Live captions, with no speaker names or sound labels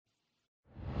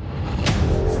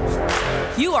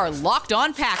You are Locked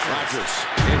On Packers. Rodgers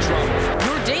in trouble.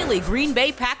 Your daily Green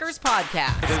Bay Packers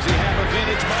podcast. Does he have a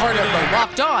vintage Part of moment? the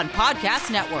Locked On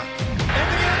Podcast Network.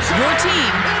 Your Your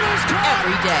team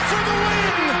every day. for the win.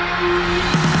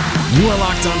 You are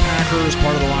Locked On Packers,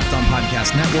 part of the Locked On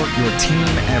Podcast Network, your team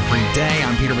every day.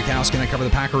 I'm Peter Bukowski, and I cover the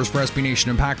Packers for SB Nation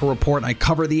and Packer Report. I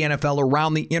cover the NFL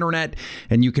around the internet,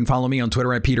 and you can follow me on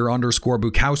Twitter at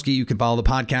Peter_Bukowski. You can follow the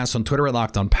podcast on Twitter at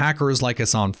Locked On Packers, like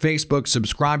us on Facebook,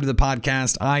 subscribe to the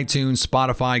podcast, iTunes,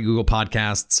 Spotify, Google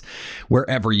Podcasts,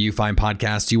 wherever you find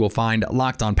podcasts, you will find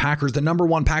Locked On Packers, the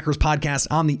 #1 Packers podcast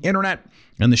on the internet.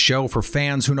 And the show for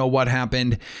fans who know what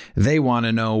happened. They want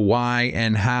to know why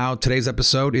and how. Today's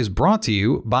episode is brought to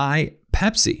you by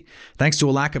Pepsi. Thanks to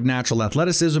a lack of natural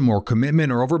athleticism or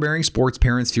commitment or overbearing sports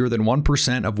parents, fewer than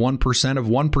 1% of 1% of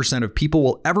 1% of people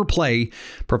will ever play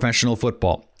professional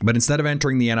football. But instead of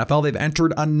entering the NFL, they've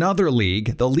entered another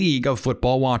league, the League of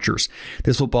Football Watchers.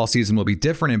 This football season will be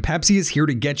different, and Pepsi is here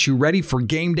to get you ready for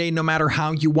game day no matter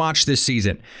how you watch this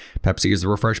season. Pepsi is the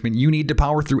refreshment you need to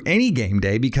power through any game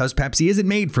day because Pepsi isn't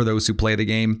made for those who play the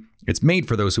game. It's made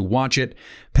for those who watch it.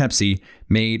 Pepsi,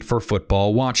 made for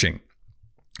football watching.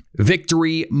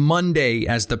 Victory Monday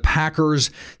as the Packers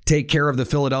take care of the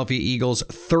Philadelphia Eagles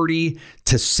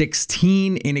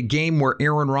 30-16 in a game where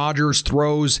Aaron Rodgers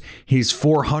throws his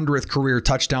 400th career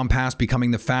touchdown pass,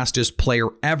 becoming the fastest player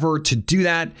ever to do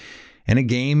that. And a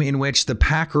game in which the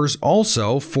Packers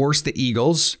also forced the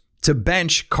Eagles to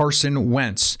bench Carson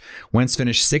Wentz. Wentz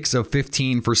finished 6 of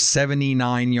 15 for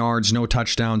 79 yards, no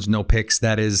touchdowns, no picks.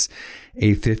 That is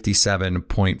a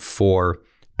 57.4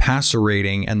 passer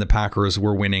rating, and the Packers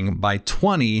were winning by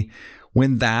 20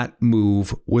 when that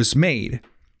move was made.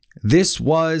 This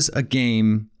was a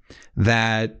game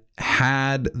that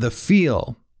had the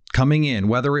feel coming in,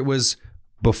 whether it was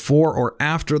before or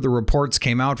after the reports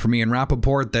came out from Ian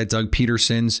Rappaport that Doug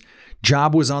Peterson's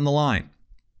job was on the line.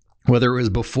 Whether it was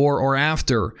before or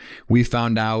after we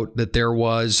found out that there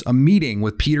was a meeting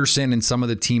with Peterson and some of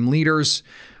the team leaders,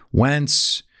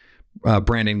 Wentz,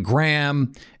 Brandon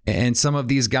Graham, and some of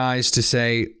these guys to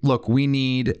say, look, we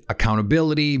need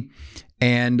accountability,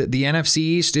 and the NFC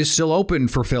East is still open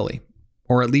for Philly,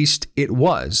 or at least it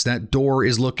was. That door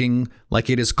is looking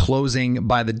like it is closing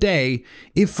by the day,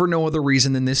 if for no other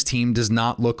reason than this team does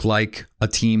not look like a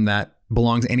team that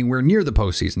belongs anywhere near the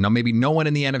postseason. Now, maybe no one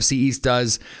in the NFC East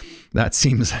does. That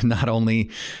seems not only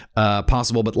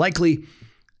possible, but likely.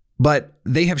 But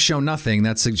they have shown nothing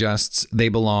that suggests they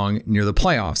belong near the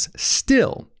playoffs.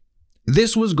 Still,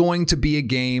 this was going to be a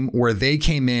game where they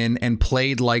came in and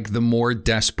played like the more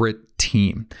desperate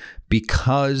team,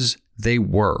 because they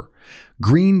were.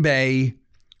 Green Bay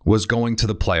was going to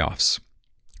the playoffs.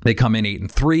 They come in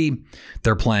 8-3.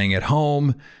 They're playing at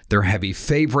home. They're heavy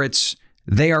favorites.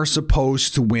 They are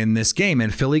supposed to win this game.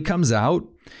 And Philly comes out,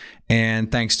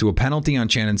 and thanks to a penalty on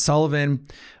Shannon Sullivan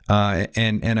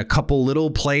and a couple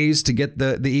little plays to get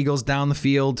the Eagles down the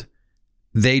field,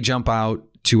 they jump out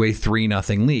to a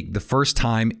 3-0 lead. The first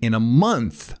time in a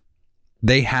month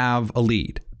they have a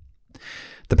lead.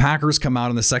 The Packers come out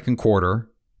in the second quarter,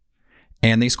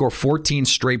 and they score 14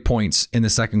 straight points in the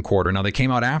second quarter. Now, they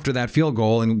came out after that field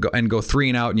goal and go 3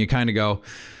 and out, and you kind of go,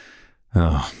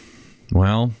 oh,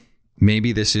 well,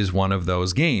 maybe this is one of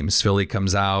those games. Philly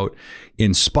comes out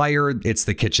inspired. It's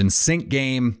the kitchen sink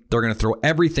game. They're going to throw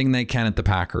everything they can at the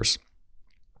Packers.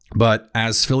 But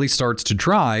as Philly starts to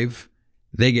drive,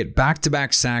 they get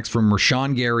back-to-back sacks from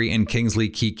Rashawn Gary and Kingsley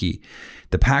Keke.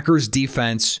 The Packers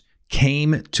defense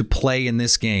came to play in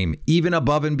this game, even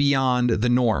above and beyond the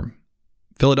norm.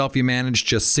 Philadelphia managed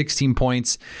just 16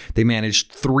 points. They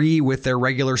managed 3 with their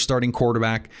regular starting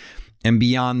quarterback. And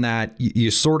beyond that, you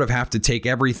sort of have to take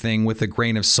everything with a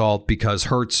grain of salt, because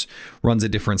Hurts runs a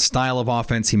different style of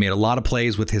offense. He made a lot of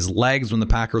plays with his legs when the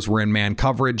Packers were in man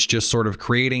coverage, just sort of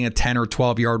creating a 10 or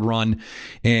 12-yard run.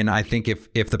 And I think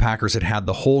if the Packers had had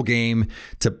the whole game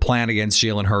to plan against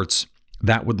Jalen Hurts,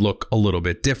 that would look a little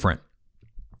bit different.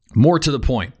 More to the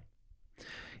point,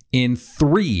 in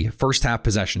 3 first-half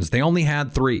possessions, they only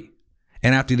had 3.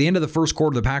 And after the end of the first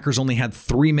quarter, the Packers only had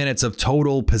 3 minutes of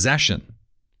total possession.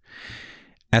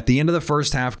 At the end of the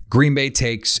first half, Green Bay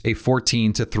takes a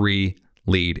 14-3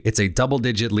 lead. It's a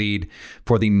double-digit lead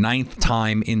for the 9th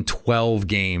time in 12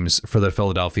 games for the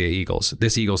Philadelphia Eagles.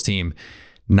 This Eagles team,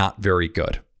 not very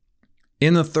good.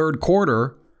 In the third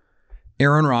quarter,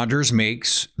 Aaron Rodgers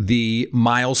makes the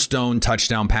milestone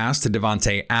touchdown pass to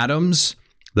Davante Adams,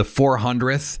 the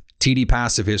 400th TD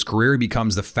pass of his career. He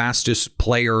becomes the fastest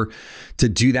player to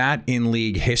do that in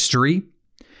league history.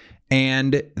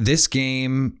 And this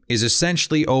game is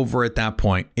essentially over at that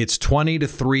point. It's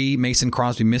 20-3. Mason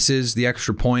Crosby misses the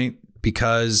extra point.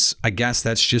 because I guess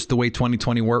that's just the way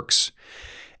 2020 works.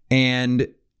 And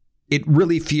it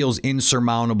really feels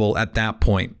insurmountable at that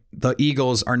point. The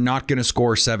Eagles are not going to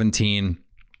score 17,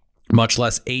 much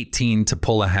less 18 to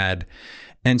pull ahead.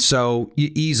 And so you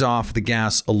ease off the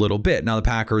gas a little bit. Now, the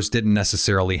Packers didn't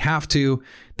necessarily have to.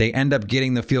 They end up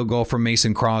getting the field goal from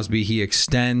Mason Crosby. He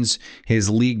extends his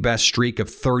league best streak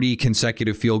of 30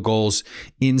 consecutive field goals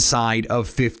inside of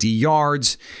 50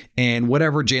 yards. And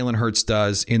whatever Jalen Hurts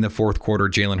does in the fourth quarter,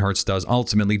 Jalen Hurts does.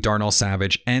 Ultimately, Darnell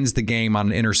Savage ends the game on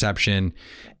an interception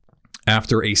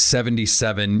after a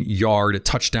 77-yard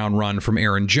touchdown run from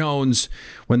Aaron Jones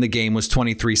when the game was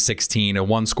 23-16, a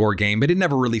one-score game. But it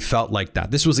never really felt like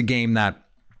that. This was a game that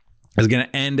is going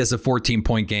to end as a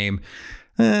 14-point game.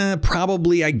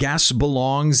 Probably, I guess,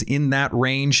 belongs in that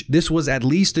range. This was at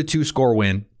least a 2-score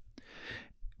win.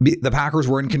 The Packers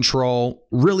were in control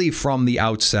really from the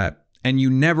outset. And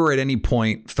you never at any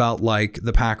point felt like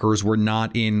the Packers were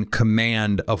not in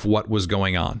command of what was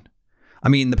going on. I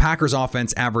mean, the Packers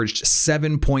offense averaged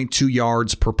 7.2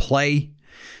 yards per play.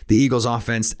 The Eagles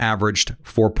offense averaged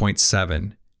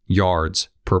 4.7 yards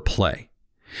per play.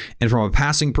 And from a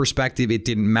passing perspective, it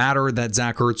didn't matter that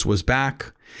Zach Ertz was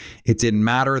back. It didn't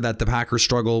matter that the Packers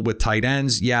struggled with tight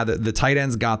ends. Yeah, the tight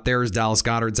ends got theirs. Dallas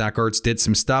Goedert, Zach Ertz did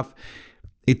some stuff.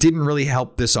 It didn't really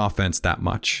help this offense that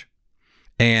much.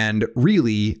 And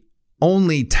really,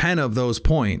 only 10 of those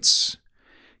points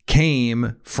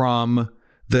came from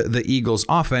the Eagles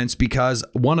offense, because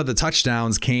one of the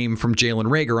touchdowns came from Jalen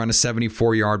Reagor on a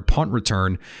 74-yard punt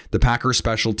return. The Packers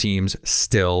special teams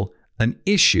still an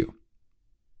issue.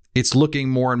 It's looking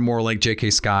more and more like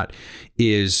J.K. Scott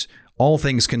is, all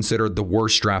things considered, the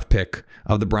worst draft pick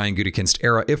of the Brian Gutekunst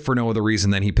era, if for no other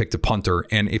reason than he picked a punter.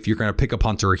 And if you're going to pick a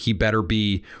punter, he better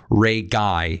be Ray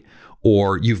Guy,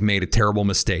 or you've made a terrible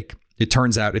mistake. It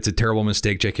turns out it's a terrible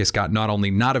mistake. J.K. Scott, not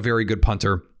only not a very good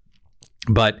punter,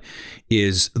 but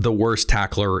is the worst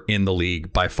tackler in the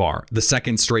league by far. The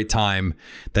second straight time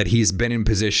that he's been in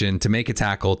position to make a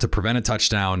tackle to prevent a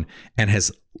touchdown and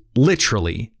has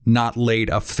literally not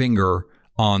laid a finger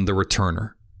on the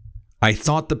returner. I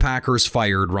thought the Packers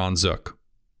fired Ron Zook.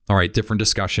 All right, different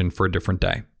discussion for a different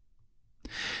day.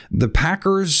 The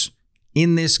Packers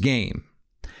in this game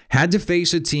had to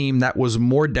face a team that was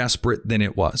more desperate than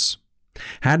it was.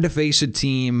 Had to face a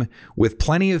team with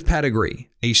plenty of pedigree,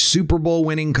 a Super Bowl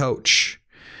winning coach,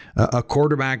 a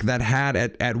quarterback that had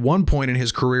at one point in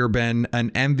his career been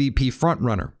an MVP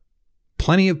frontrunner.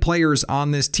 Plenty of players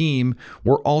on this team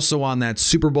were also on that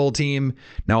Super Bowl team.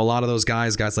 Now, a lot of those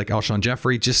guys like Alshon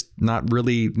Jeffrey, just not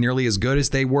really nearly as good as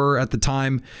they were at the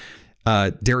time.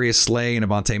 Darius Slay and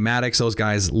Avonte Maddox, those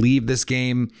guys leave this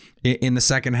game in the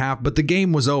second half, but the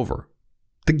game was over.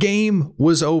 The game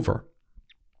was over.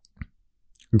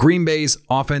 Green Bay's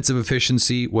offensive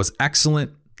efficiency was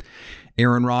excellent.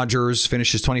 Aaron Rodgers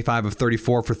finishes 25 of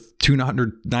 34 for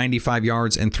 295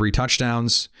 yards and 3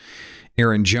 touchdowns.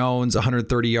 Aaron Jones,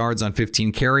 130 yards on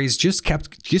 15 carries, just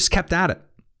kept at it.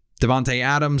 Devontae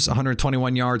Adams,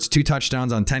 121 yards, 2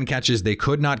 touchdowns on 10 catches. They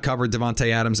could not cover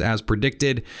Devontae Adams as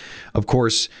predicted. Of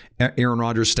course, Aaron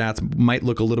Rodgers' stats might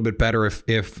look a little bit better if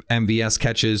MVS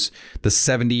catches the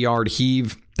 70-yard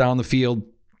heave down the field.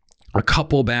 A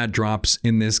couple bad drops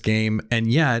in this game,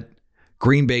 and yet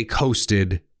Green Bay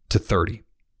coasted to 30.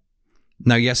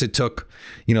 Now, yes, it took,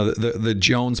 the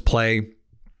Jones play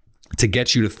to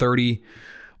get you to 30,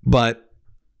 but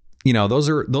those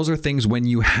are things when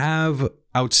you have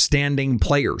outstanding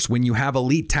players, when you have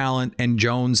elite talent, and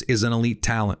Jones is an elite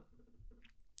talent,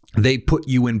 they put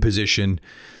you in position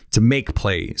to make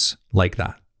plays like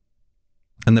that.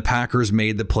 And the Packers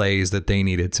made the plays that they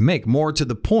needed to make. More to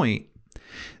the point,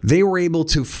 they were able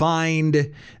to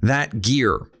find that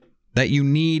gear that you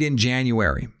need in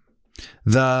January.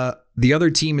 The other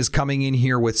team is coming in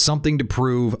here with something to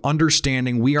prove,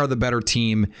 understanding we are the better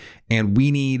team and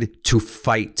we need to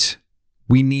fight.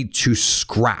 We need to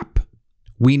scrap.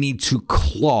 We need to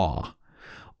claw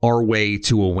our way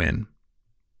to a win.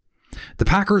 The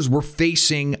Packers were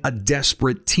facing a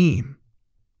desperate team.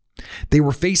 They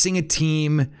were facing a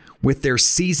team with their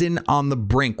season on the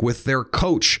brink, with their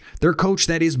coach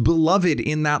that is beloved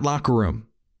in that locker room,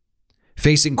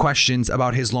 facing questions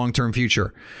about his long-term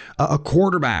future, a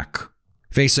quarterback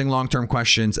facing long-term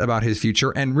questions about his future,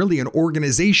 and really an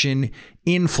organization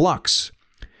in flux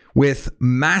with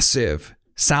massive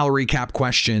salary cap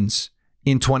questions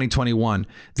in 2021.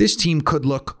 This team could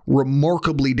look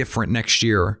remarkably different next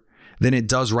year than it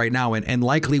does right now, and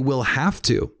likely will have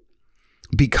to,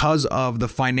 because of the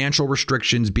financial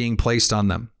restrictions being placed on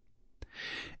them.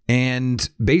 And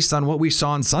based on what we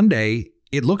saw on Sunday,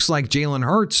 it looks like Jalen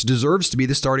Hurts deserves to be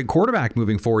the starting quarterback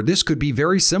moving forward. This could be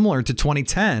very similar to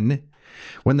 2010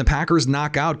 when the Packers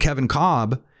knock out Kevin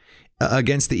Kolb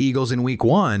against the Eagles in week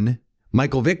 1.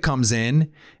 Michael Vick comes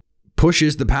in,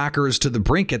 pushes the Packers to the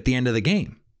brink at the end of the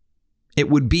game. It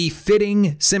would be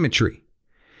fitting symmetry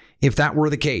if that were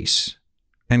the case.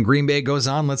 And Green Bay goes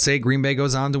on, let's say Green Bay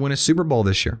goes on to win a Super Bowl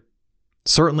this year.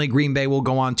 Certainly Green Bay will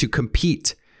go on to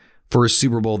compete for a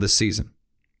Super Bowl this season.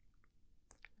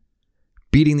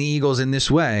 Beating the Eagles in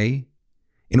this way,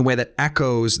 in a way that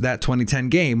echoes that 2010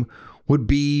 game, would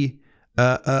be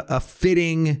a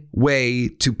fitting way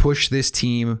to push this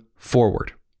team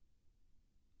forward.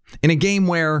 In a game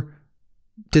where,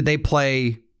 did they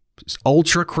play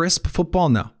ultra crisp football?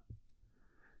 No.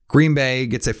 Green Bay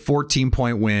gets a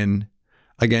 14-point win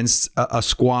against a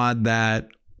squad that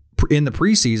in the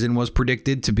preseason was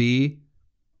predicted to be,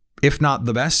 if not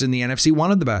the best in the NFC,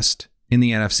 one of the best in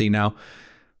the NFC. Now,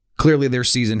 clearly their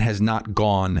season has not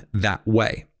gone that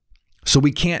way. So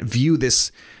we can't view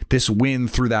this win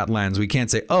through that lens. We can't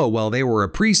say, oh, well, they were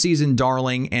a preseason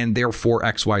darling and therefore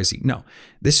XYZ. No,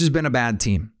 this has been a bad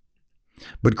team.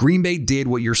 But Green Bay did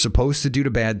what you're supposed to do to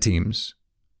bad teams.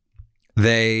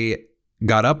 They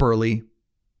got up early.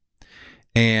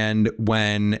 And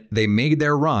when they made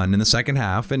their run in the second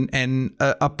half, and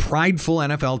a prideful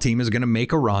NFL team is going to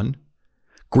make a run,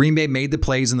 Green Bay made the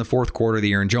plays in the fourth quarter of the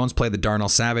year. And Jones played the Darnell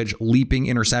Savage leaping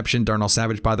interception. Darnell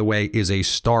Savage, by the way, is a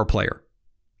star player.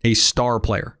 A star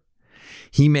player.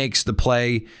 He makes the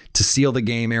play to seal the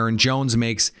game. Aaron Jones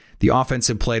makes the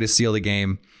offensive play to seal the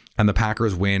game. And the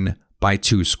Packers win by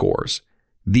 2 scores.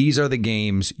 These are the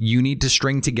games you need to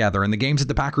string together. And the games that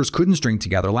the Packers couldn't string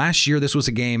together. Last year, this was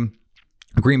a game,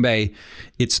 Green Bay,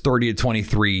 it's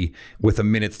 30-23 with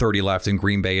 1:30 left, and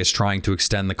Green Bay is trying to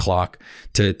extend the clock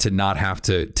to not have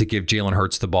to give Jalen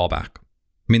Hurts the ball back.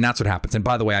 I mean, that's what happens. And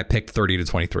by the way, I picked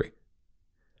 30-23.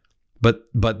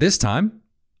 But this time,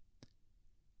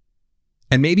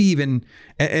 and maybe even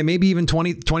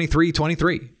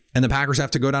 23-23, and the Packers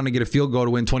have to go down and get a field goal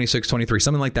to win 26-23,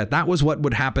 something like that. That was what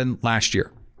would happen last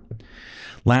year.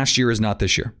 Last year is not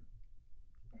this year.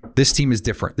 This team is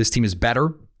different. This team is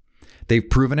better. They've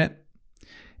proven it.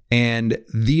 And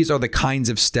these are the kinds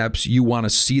of steps you want to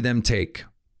see them take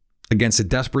against a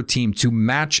desperate team to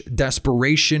match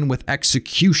desperation with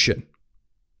execution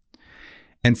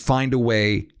and find a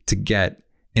way to get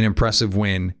an impressive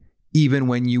win, even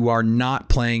when you are not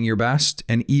playing your best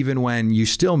and even when you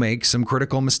still make some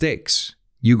critical mistakes.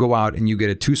 You go out and you get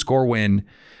a 2-score win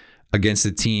against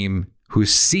a team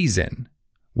whose season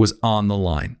was on the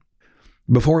line.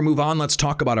 Before we move on, let's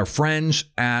talk about our friends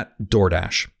at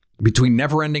DoorDash. Between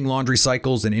never-ending laundry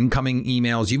cycles and incoming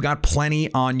emails, you've got plenty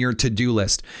on your to-do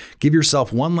list. Give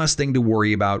yourself one less thing to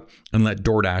worry about and let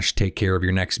DoorDash take care of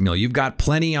your next meal. You've got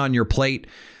plenty on your plate,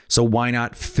 so why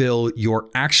not fill your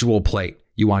actual plate?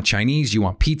 You want Chinese, you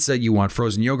want pizza, you want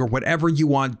frozen yogurt, whatever you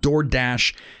want,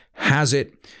 DoorDash has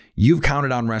it. You've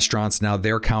counted on restaurants, now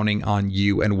they're counting on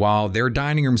you. And while their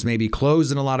dining rooms may be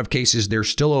closed in a lot of cases, they're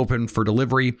still open for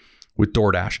delivery with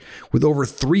DoorDash. With over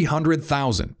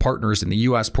 300,000 partners in the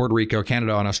US, Puerto Rico,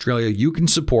 Canada, and Australia, you can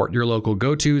support your local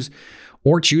go-tos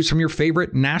or choose from your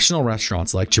favorite national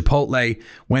restaurants like Chipotle,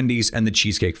 Wendy's, and the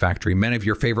Cheesecake Factory. Many of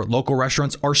your favorite local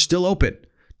restaurants are still open.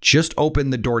 Just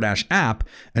open the DoorDash app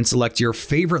and select your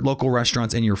favorite local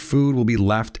restaurants, and your food will be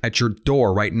left at your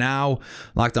door. Right now,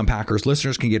 Locked On Packers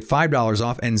listeners can get $5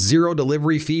 off and 0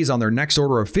 delivery fees on their next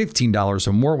order of $15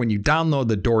 or more when you download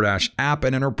the DoorDash app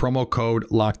and enter promo code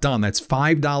Locked On. That's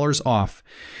 $5 off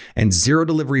and 0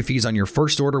 delivery fees on your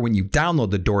first order when you download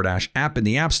the DoorDash app in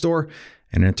the App Store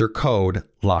and enter code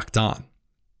Locked On.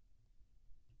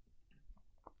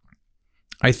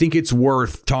 I think it's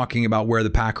worth talking about where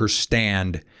the Packers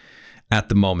stand at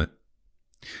the moment,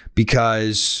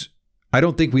 because I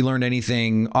don't think we learned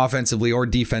anything offensively or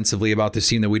defensively about this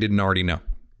team that we didn't already know.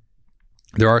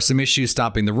 There are some issues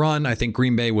stopping the run. I think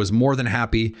Green Bay was more than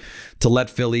happy to let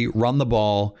Philly run the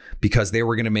ball because they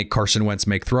were going to make Carson Wentz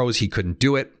make throws. He couldn't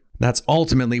do it. That's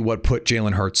ultimately what put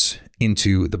Jalen Hurts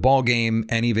into the ball game,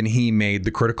 and even he made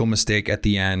the critical mistake at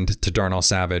the end to Darnell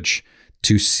Savage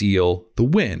to seal the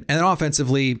win. And then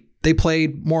offensively, they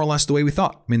played more or less the way we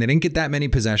thought. I mean, they didn't get that many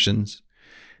possessions.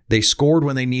 They scored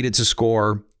when they needed to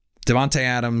score. Devontae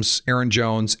Adams, Aaron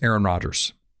Jones, Aaron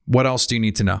Rodgers. What else do you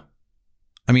need to know?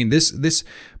 I mean, this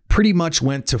pretty much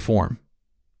went to form.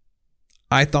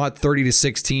 I thought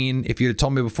 30-16. If you had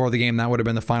told me before the game that would have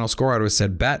been the final score, I would have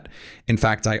said bet. In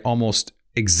fact, I almost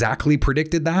exactly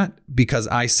predicted that because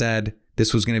I said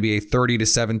this was going to be a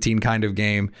 30-17 kind of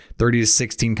game,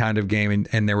 30-16 kind of game,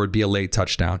 and there would be a late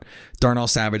touchdown. Darnell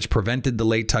Savage prevented the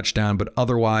late touchdown, but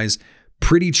otherwise,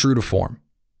 pretty true to form.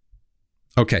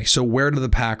 Okay, so where do the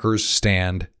Packers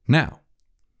stand now?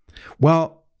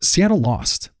 Well, Seattle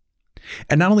lost.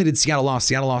 And not only did Seattle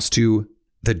lost to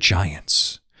the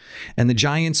Giants. And the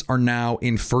Giants are now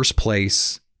in first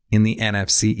place in the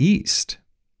NFC East.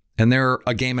 And they're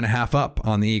a game and a half up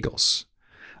on the Eagles.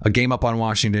 A game up on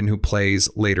Washington, who plays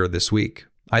later this week.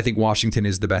 I think Washington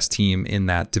is the best team in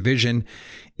that division.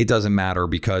 It doesn't matter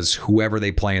because whoever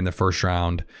they play in the first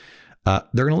round, they're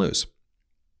going to lose.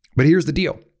 But here's the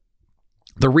deal.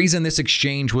 The reason this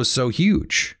exchange was so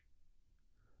huge,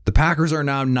 the Packers are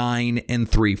now 9-3,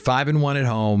 5-1 at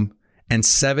home, and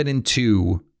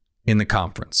 7-2 in the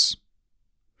conference.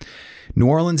 New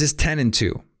Orleans is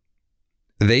 10-2.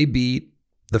 They beat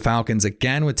the Falcons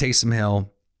again with Taysom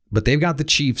Hill, but they've got the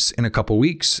Chiefs in a couple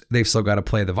weeks. They've still got to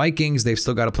play the Vikings. They've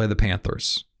still got to play the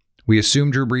Panthers. We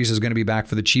assume Drew Brees is going to be back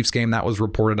for the Chiefs game. That was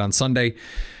reported on Sunday.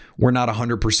 We're not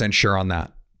 100% sure on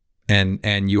that.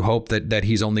 And you hope that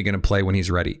he's only going to play when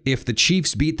he's ready. If the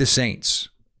Chiefs beat the Saints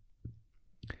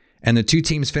and the two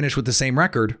teams finish with the same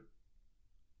record,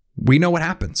 we know what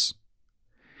happens.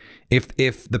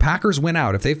 If the Packers win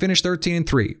out, if they finish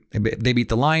 13-3, they beat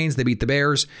the Lions, they beat the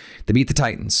Bears, they beat the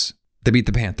Titans, they beat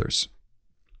the Panthers.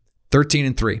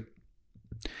 13-3.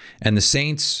 And the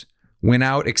Saints win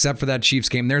out except for that Chiefs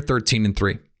game. They're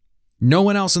 13-3. No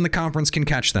one else in the conference can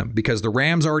catch them because the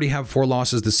Rams already have 4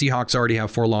 losses, the Seahawks already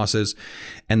have 4 losses,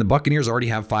 and the Buccaneers already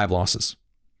have 5 losses.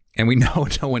 And we know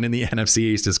no one in the NFC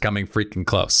East is coming freaking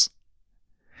close.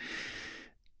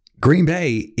 Green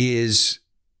Bay is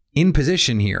in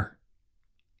position here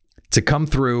to come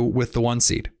through with the 1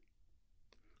 seed.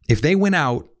 If they win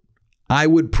out, I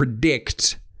would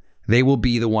predict they will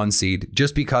be the 1 seed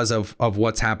just because of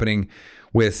what's happening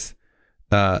with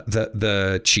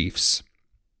the Chiefs.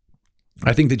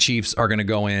 I think the Chiefs are going to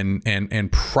go in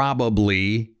and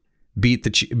probably beat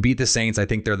the Saints. I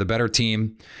think they're the better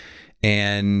team,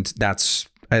 and that's,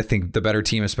 I think, the better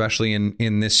team, especially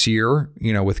in this year.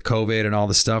 You know, with COVID and all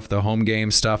the stuff, the home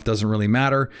game stuff doesn't really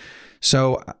matter.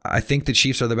 So I think the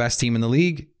Chiefs are the best team in the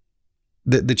league.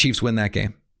 The Chiefs win that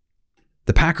game.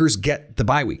 The Packers get the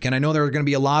bye week. And I know there are going to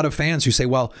be a lot of fans who say,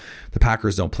 well, the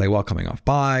Packers don't play well coming off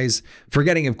byes.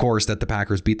 Forgetting, of course, that the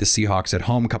Packers beat the Seahawks at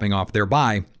home coming off their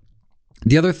bye.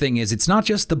 The other thing is, it's not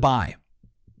just the bye.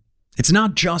 It's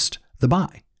not just the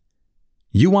bye.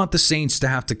 You want the Saints to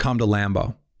have to come to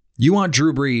Lambeau. You want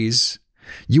Drew Brees.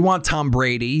 You want Tom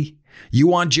Brady. You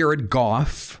want Jared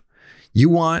Goff. You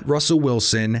want Russell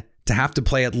Wilson to have to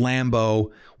play at Lambeau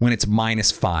when it's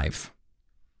 -5.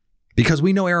 Because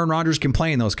we know Aaron Rodgers can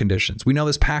play in those conditions. We know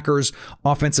this Packers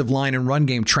offensive line and run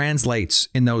game translates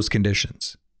in those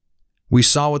conditions. We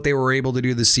saw what they were able to do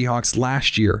to the Seahawks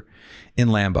last year in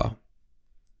Lambeau.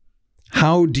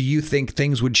 How do you think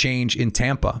things would change in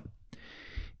Tampa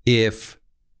if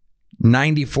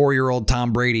 94-year-old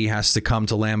Tom Brady has to come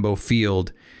to Lambeau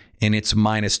Field and it's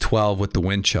 -12 with the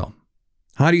wind chill?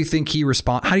 How do you think he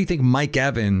responds? How do you think Mike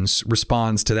Evans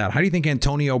responds to that? How do you think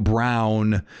Antonio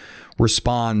Brown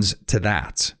responds to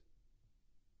that?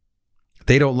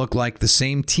 They don't look like the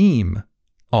same team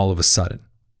all of a sudden.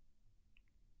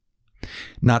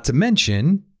 Not to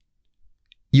mention,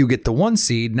 you get the 1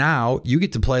 seed. Now you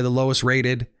get to play the lowest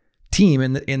rated team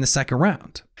in the second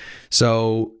round.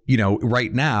 So, you know,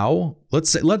 right now,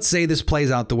 let's say this plays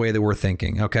out the way that we're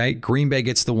thinking. Okay, Green Bay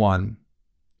gets the 1,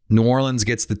 New Orleans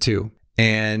gets the 2,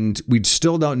 and we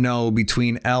still don't know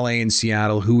between LA and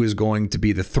Seattle who is going to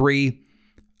be the 3.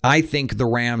 I think the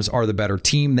Rams are the better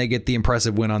team. They get the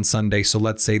impressive win on Sunday, so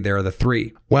let's say they're the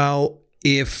 3. Well,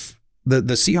 if the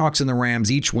Seahawks and the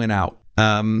Rams each win out,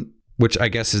 which I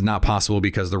guess is not possible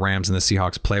because the Rams and the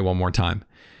Seahawks play one more time.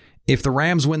 If the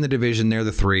Rams win the division, they're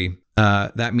the 3.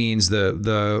 That means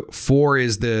the 4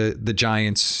 is the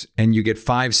Giants, and you get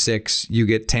 5, 6. You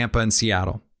get Tampa and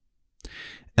Seattle,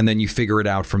 and then you figure it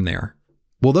out from there.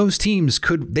 Well, those teams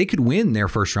could win their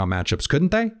first round matchups, couldn't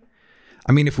they?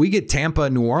 I mean, if we get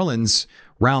Tampa, New Orleans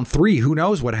round 3, who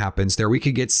knows what happens there? We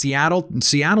could get Seattle,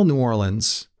 New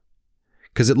Orleans,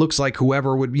 because it looks like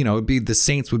whoever would, it'd be the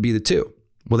Saints would be the 2.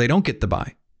 Well, they don't get the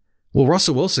bye. Well,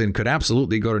 Russell Wilson could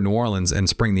absolutely go to New Orleans and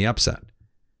spring the upset.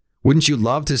 Wouldn't you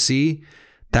love to see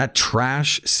that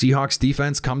trash Seahawks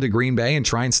defense come to Green Bay and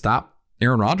try and stop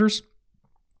Aaron Rodgers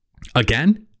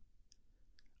again?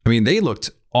 I mean, they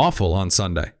looked awful on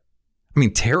Sunday. I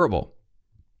mean, terrible.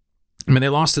 I mean, they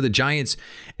lost to the Giants,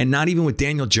 and not even with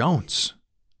Daniel Jones.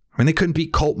 I mean, they couldn't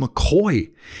beat Colt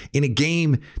McCoy in a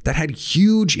game that had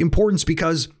huge importance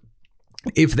because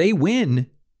if they win,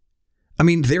 I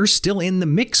mean, they're still in the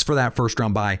mix for that first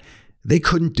round bye. They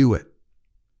couldn't do it.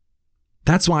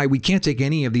 That's why we can't take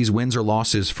any of these wins or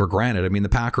losses for granted. I mean, the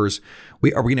Packers,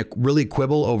 are we going to really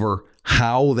quibble over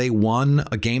how they won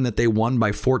a game that they won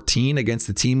by 14 against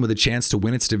the team with a chance to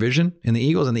win its division? And the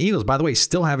Eagles, by the way,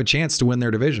 still have a chance to win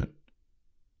their division.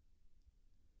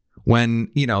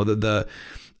 When, the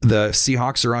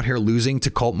Seahawks are out here losing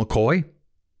to Colt McCoy,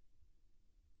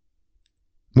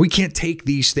 we can't take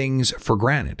these things for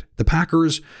granted. The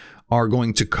Packers are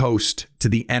going to coast to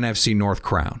the NFC North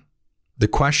crown. The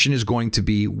question is going to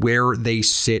be where they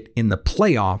sit in the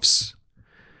playoffs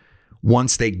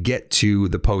once they get to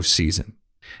the postseason.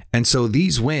 And so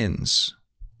these wins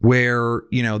where,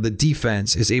 the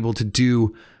defense is able to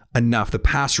do enough, the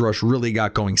pass rush really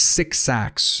got going, 6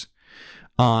 sacks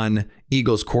on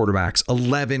Eagles quarterbacks,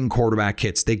 11 quarterback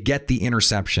hits. They get the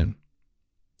interception.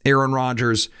 Aaron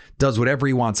Rodgers does whatever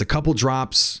he wants, a couple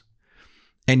drops,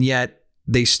 and yet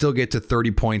they still get to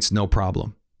 30 points, no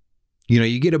problem.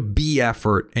 You get a B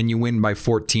effort and you win by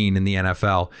 14 in the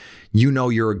NFL.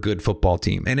 You're a good football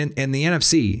team. And in the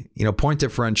NFC, point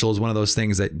differential is one of those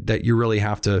things that you really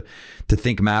have to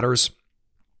think matters.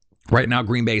 Right now,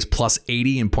 Green Bay is plus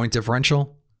 80 in point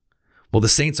differential. Well, the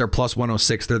Saints are plus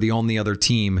 106. They're the only other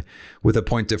team with a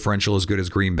point differential as good as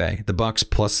Green Bay. The Bucs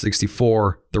plus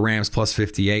 64. The Rams plus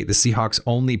 58. The Seahawks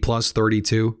only plus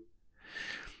 32.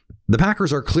 The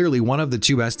Packers are clearly one of the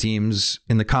 2 best teams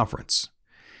in the conference.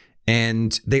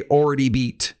 And they already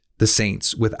beat the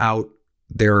Saints without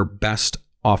their best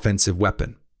offensive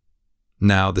weapon.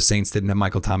 Now, the Saints didn't have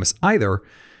Michael Thomas either,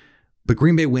 but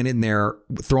Green Bay went in there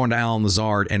throwing to Allen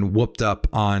Lazard and whooped up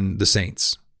on the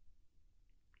Saints.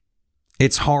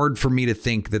 It's hard for me to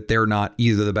think that they're not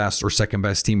either the best or second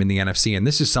best team in the NFC. And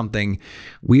this is something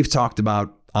we've talked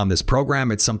about on this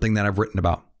program. It's something that I've written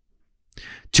about.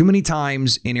 Too many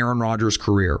times in Aaron Rodgers'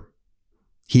 career,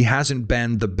 he hasn't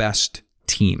been the best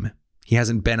team. He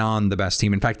hasn't been on the best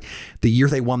team. In fact, the year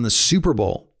they won the Super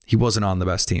Bowl, he wasn't on the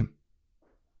best team.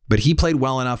 But he played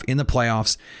well enough in the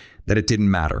playoffs that it didn't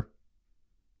matter.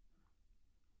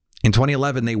 In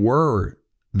 2011, they were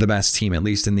the best team, at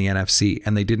least in the NFC,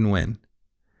 and they didn't win.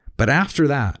 But after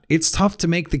that, it's tough to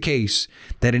make the case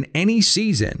that in any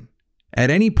season, at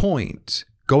any point,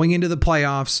 going into the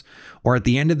playoffs or at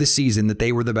the end of the season, that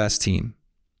they were the best team.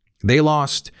 They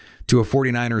lost to a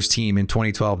 49ers team in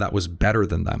 2012 that was better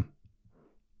than them.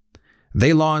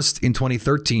 They lost in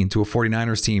 2013 to a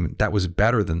 49ers team that was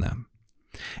better than them.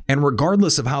 And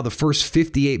regardless of how the first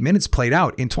 58 minutes played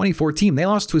out, in 2014, they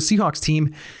lost to a Seahawks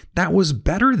team that was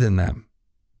better than them.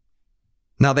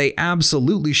 Now, they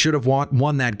absolutely should have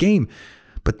won that game,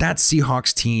 but that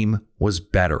Seahawks team was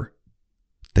better.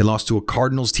 They lost to a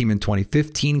Cardinals team in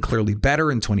 2015, clearly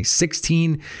better. In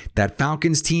 2016, that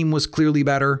Falcons team was clearly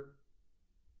better.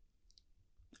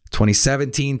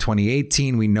 2017,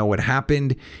 2018, we know what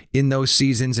happened in those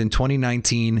seasons. In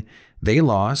 2019, they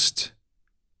lost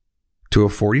to a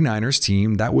 49ers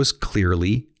team that was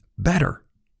clearly better.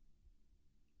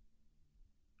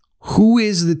 Who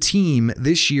is the team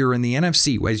this year in the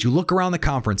NFC, as you look around the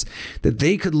conference, that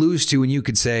they could lose to and you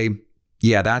could say,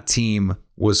 yeah, that team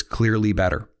was clearly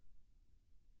better?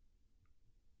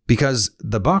 Because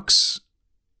the Bucs,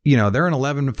 they're an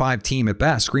 11-5 team at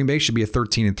best. Green Bay should be a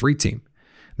 13-3 team.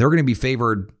 They're going to be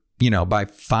favored, by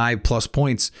 5+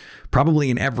 points, probably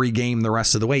in every game the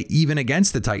rest of the way, even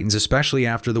against the Titans, especially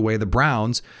after the way the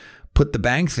Browns put the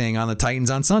bang thing on the Titans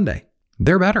on Sunday.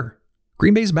 They're better.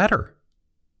 Green Bay's better.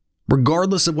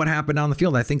 Regardless of what happened on the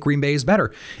field, I think Green Bay is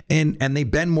better. And they've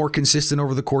been more consistent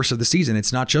over the course of the season.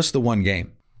 It's not just the one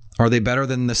game. Are they better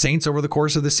than the Saints over the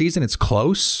course of the season? It's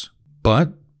close,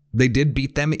 but they did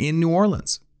beat them in New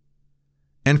Orleans.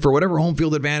 And for whatever home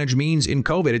field advantage means in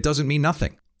COVID, it doesn't mean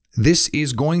nothing. This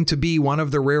is going to be one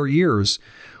of the rare years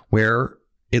where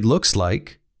it looks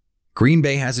like Green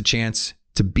Bay has a chance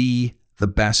to be the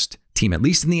best team, at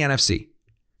least in the NFC.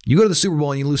 You go to the Super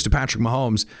Bowl and you lose to Patrick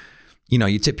Mahomes,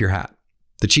 you tip your hat.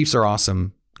 The Chiefs are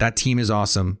awesome. That team is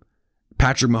awesome.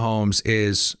 Patrick Mahomes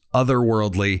is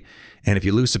otherworldly. And if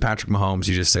you lose to Patrick Mahomes,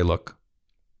 you just say, look,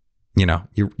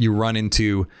 you run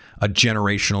into a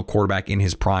generational quarterback in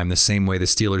his prime, the same way the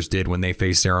Steelers did when they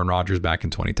faced Aaron Rodgers back in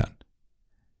 2010.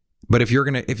 But if you're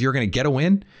gonna get a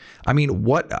win,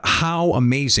 how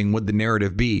amazing would the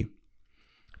narrative be?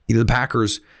 The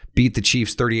Packers beat the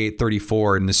Chiefs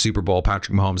 38-34 in the Super Bowl,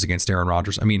 Patrick Mahomes against Aaron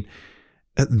Rodgers.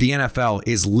 The NFL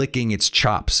is licking its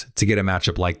chops to get a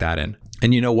matchup like that in.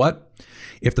 And you know what?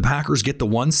 If the Packers get the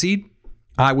 1 seed,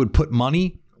 I would put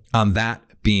money on that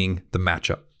being the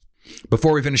matchup.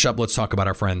 Before we finish up, let's talk about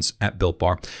our friends at Built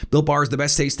Bar. Built Bar is the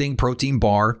best tasting protein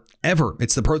bar ever.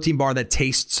 It's the protein bar that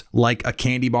tastes like a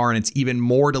candy bar, and it's even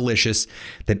more delicious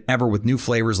than ever with new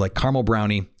flavors like caramel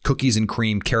brownie, cookies and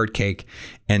cream, carrot cake,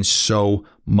 and so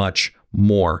much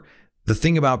more. The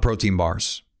thing about protein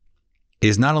bars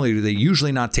is not only do they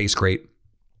usually not taste great,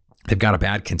 they've got a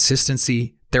bad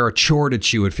consistency. They're a chore to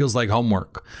chew. It feels like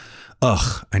homework.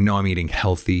 Ugh, I know I'm eating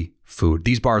healthy food.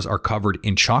 These bars are covered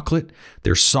in chocolate.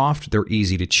 They're soft, they're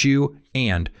easy to chew,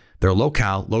 and they're low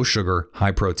cal, low sugar,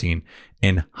 high protein,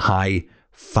 and high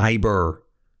fiber.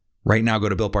 Right now, go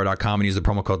to BuiltBar.com and use the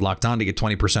promo code LOCKEDON to get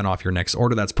 20% off your next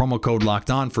order. That's promo code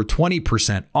LOCKEDON for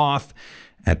 20% off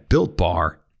at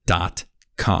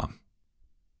BuiltBar.com.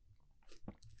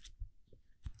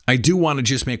 I do want to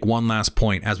just make one last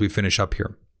point as we finish up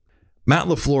here. Matt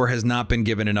LaFleur has not been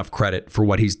given enough credit for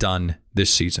what he's done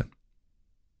this season.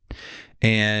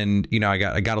 And,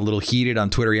 I got a little heated on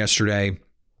Twitter yesterday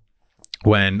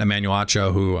when Emmanuel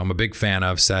Acho, who I'm a big fan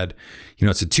of, said,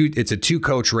 it's a two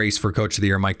coach race for Coach of the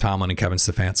Year, Mike Tomlin and Kevin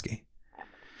Stefanski.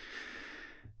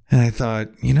 And I thought,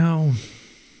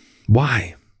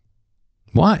 why?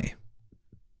 Why?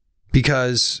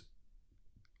 Because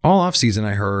all offseason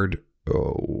I heard,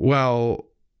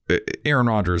 Aaron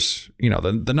Rodgers,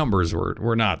 the numbers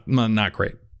were not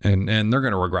great, and they're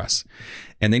going to regress,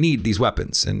 and they need these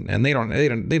weapons, and they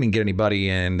didn't get anybody,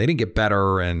 and they didn't get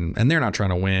better, and they're not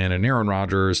trying to win, and Aaron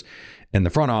Rodgers and the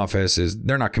front office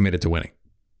they're not committed to winning,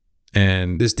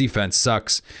 and this defense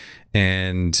sucks,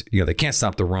 and they can't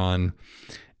stop the run,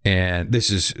 and this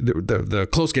is the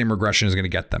close game regression is going to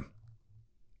get them.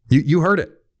 You heard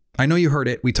it. I know you heard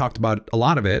it. We talked about a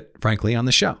lot of it, frankly, on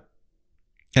the show.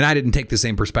 And I didn't take the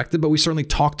same perspective, but we certainly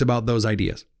talked about those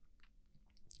ideas.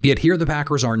 Yet here the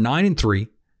Packers are 9-3.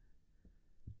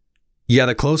 Yeah,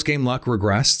 the close game luck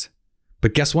regressed.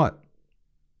 But guess what?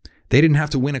 They didn't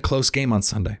have to win a close game on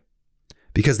Sunday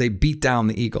because they beat down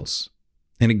the Eagles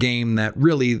in a game that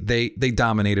really they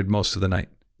dominated most of the night.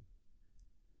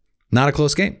 Not a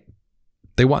close game.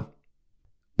 They won.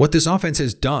 What this offense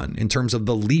has done in terms of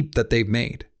the leap that they've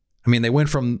made. I mean, they went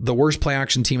from the worst play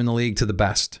action team in the league to the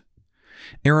best.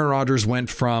 Aaron Rodgers went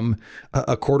from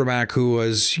a quarterback who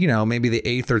was, maybe the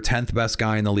 8th or 10th best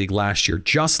guy in the league last year.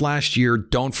 Just last year.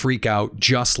 Don't freak out.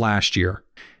 Just last year.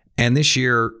 And this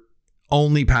year,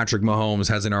 only Patrick Mahomes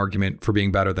has an argument for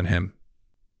being better than him.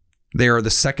 They are the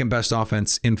second best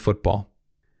offense in football.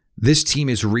 This team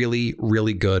is really,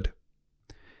 really good.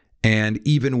 And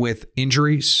even with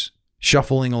injuries,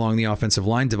 shuffling along the offensive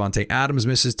line, Devontae Adams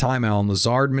misses time. Allen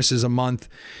Lazard misses a month.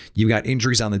 You've got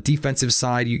injuries on the defensive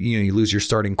side. You lose your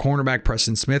starting cornerback.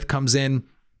 Preston Smith comes in,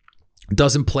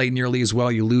 doesn't play nearly as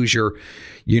well. You lose your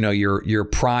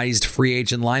prized free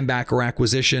agent linebacker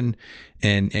acquisition,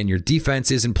 and your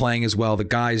defense isn't playing as well. The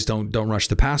guys don't rush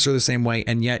the passer the same way,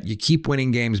 and yet you keep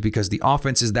winning games because the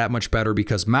offense is that much better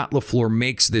because Matt LaFleur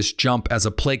makes this jump as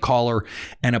a play caller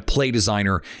and a play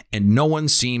designer, and no one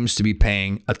seems to be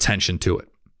paying attention to it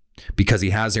because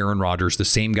he has Aaron Rodgers, the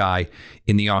same guy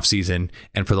in the offseason,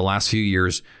 and for the last few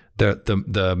years,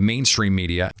 the mainstream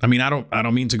media. I mean, I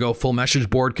don't mean to go full message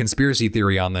board conspiracy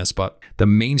theory on this, but the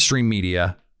mainstream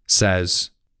media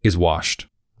says is washed.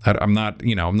 I'm not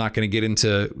going to get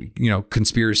into,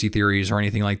 conspiracy theories or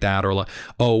anything like that, or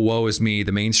woe is me,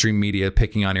 the mainstream media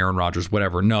picking on Aaron Rodgers,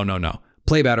 whatever. No.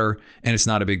 Play better, and it's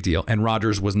not a big deal. And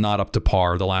Rodgers was not up to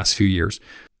par the last few years.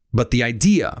 But the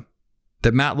idea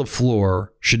that Matt LaFleur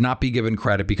should not be given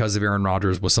credit because of Aaron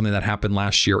Rodgers was something that happened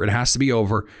last year. It has to be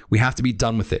over. We have to be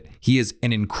done with it. He is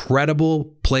an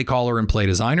incredible play caller and play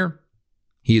designer.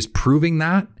 He is proving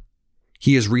that.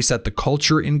 He has reset the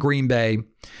culture in Green Bay,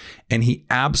 and he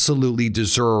absolutely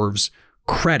deserves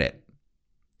credit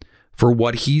for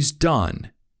what he's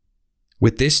done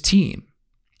with this team,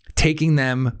 taking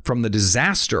them from the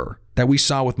disaster that we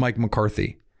saw with Mike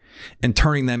McCarthy and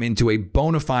turning them into a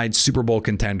bona fide Super Bowl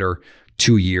contender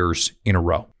 2 years in a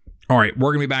row. All right,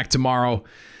 we're going to be back tomorrow.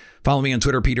 Follow me on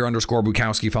Twitter,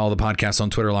 Peter_Bukowski. Follow the podcast on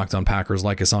Twitter, Locked On Packers.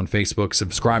 Like us on Facebook.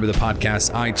 Subscribe to the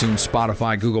podcast, iTunes,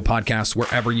 Spotify, Google Podcasts.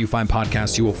 Wherever you find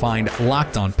podcasts, you will find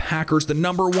Locked On Packers, the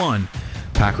 #1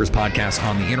 Packers podcast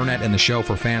on the internet, and the show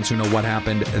for fans who know what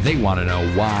happened. They want to know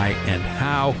why and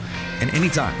how. And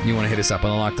anytime you want to hit us up on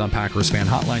the Locked On Packers fan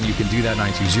hotline, you can do that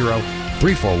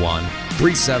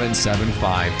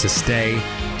 920-341-3775 to stay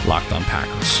Locked On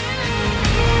Packers.